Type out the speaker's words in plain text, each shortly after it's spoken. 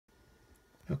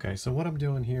Okay, so what I'm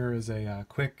doing here is a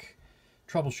quick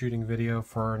troubleshooting video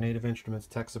for our Native Instruments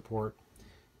tech support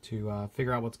to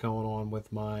figure out what's going on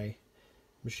with my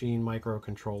Maschine Mikro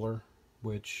controller,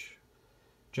 which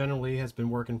generally has been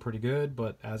working pretty good,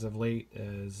 but as of late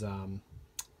is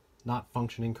not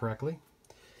functioning correctly.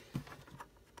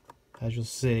 As you'll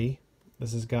see,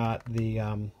 this has got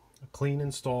the clean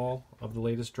install of the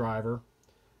latest driver.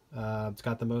 It's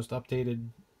got the most updated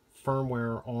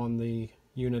firmware on the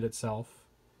unit itself.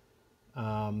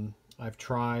 I've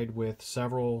tried with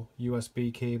several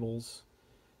USB cables,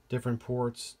 different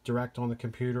ports, direct on the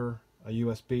computer, a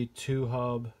USB 2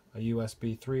 hub, a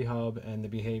USB 3 hub, and the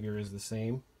behavior is the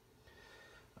same.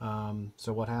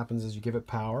 So what happens is you give it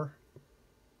power,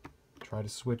 try to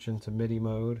switch into MIDI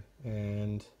mode,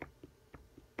 and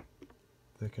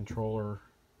the controller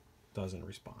doesn't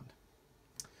respond.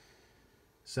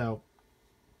 So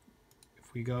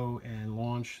if we go and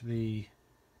launch the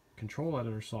control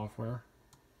editor software,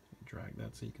 drag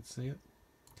that so you can see it,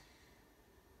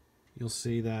 you'll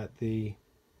see that the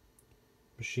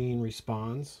machine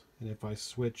responds, and if I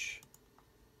switch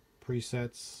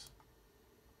presets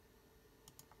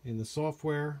in the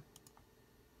software,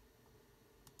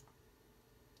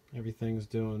 everything's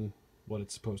doing what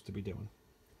it's supposed to be doing.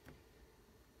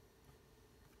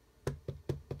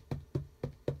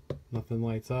 Nothing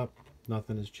lights up,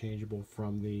 nothing is changeable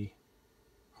from the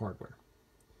hardware.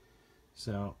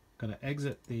 So I'm going to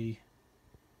exit the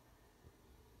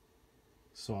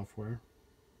software,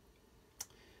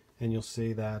 and you'll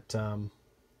see that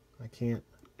I can't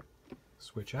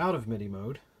switch out of MIDI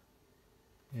mode,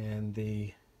 and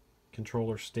the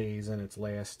controller stays in its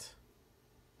last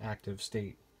active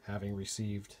state, having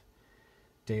received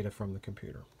data from the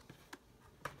computer.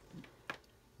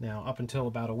 Now, up until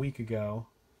about a week ago,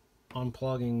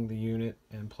 unplugging the unit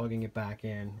and plugging it back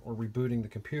in, or rebooting the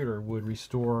computer, would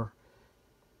restore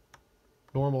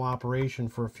normal operation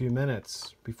for a few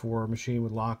minutes before a machine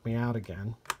would lock me out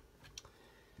again.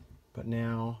 But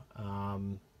now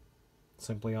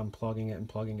simply unplugging it and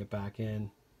plugging it back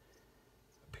in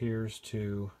appears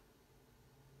to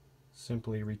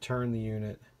simply return the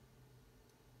unit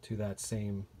to that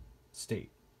same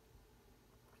state.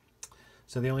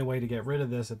 So the only way to get rid of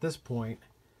this at this point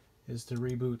is to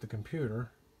reboot the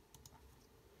computer.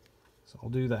 So I'll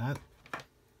do that.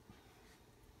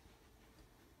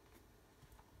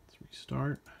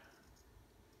 Start.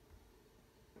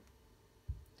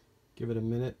 Give it a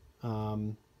minute.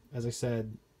 As I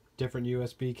said, different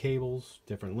USB cables,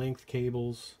 different length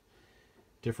cables,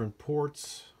 different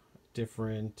ports,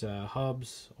 different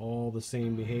hubs, all the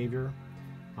same behavior.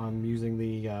 I'm using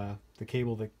the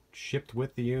cable that shipped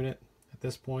with the unit at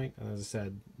this point, and as I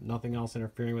said, nothing else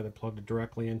interfering with it. Plugged it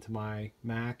directly into my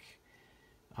Mac,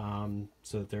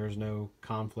 so that there's no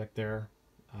conflict there.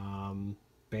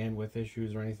 Bandwidth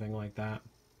issues or anything like that.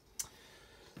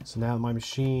 So now my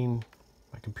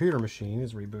computer machine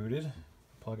is rebooted.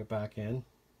 Plug it back in,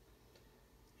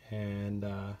 and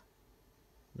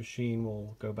machine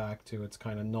will go back to its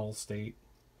kind of null state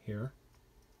here.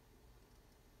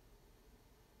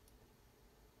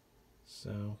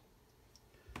 So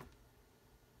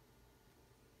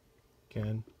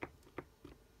again,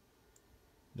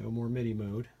 no more MIDI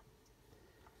mode.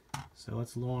 So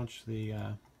let's launch the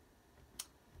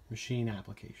machine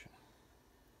application,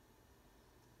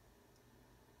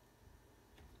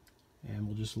 and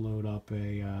we'll just load up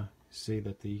a see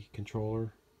that the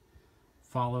controller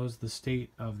follows the state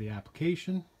of the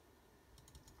application.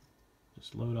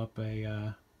 Just load up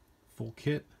a full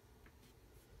kit,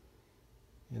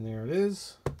 and there it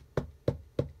is.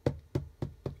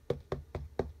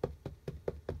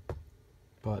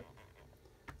 But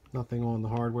nothing on the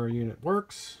hardware unit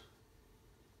works.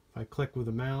 If I click with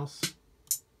the mouse,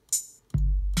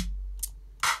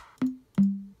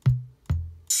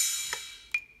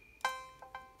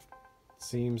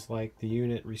 seems like the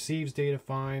unit receives data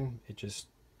fine. It just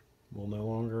will no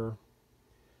longer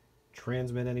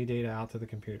transmit any data out to the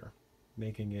computer,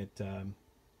 making it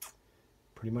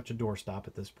pretty much a doorstop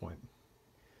at this point.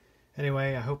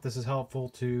 Anyway, I hope this is helpful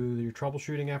to your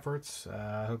troubleshooting efforts.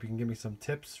 I hope you can give me some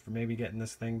tips for maybe getting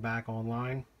this thing back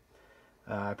online.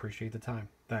 I appreciate the time.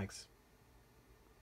 Thanks.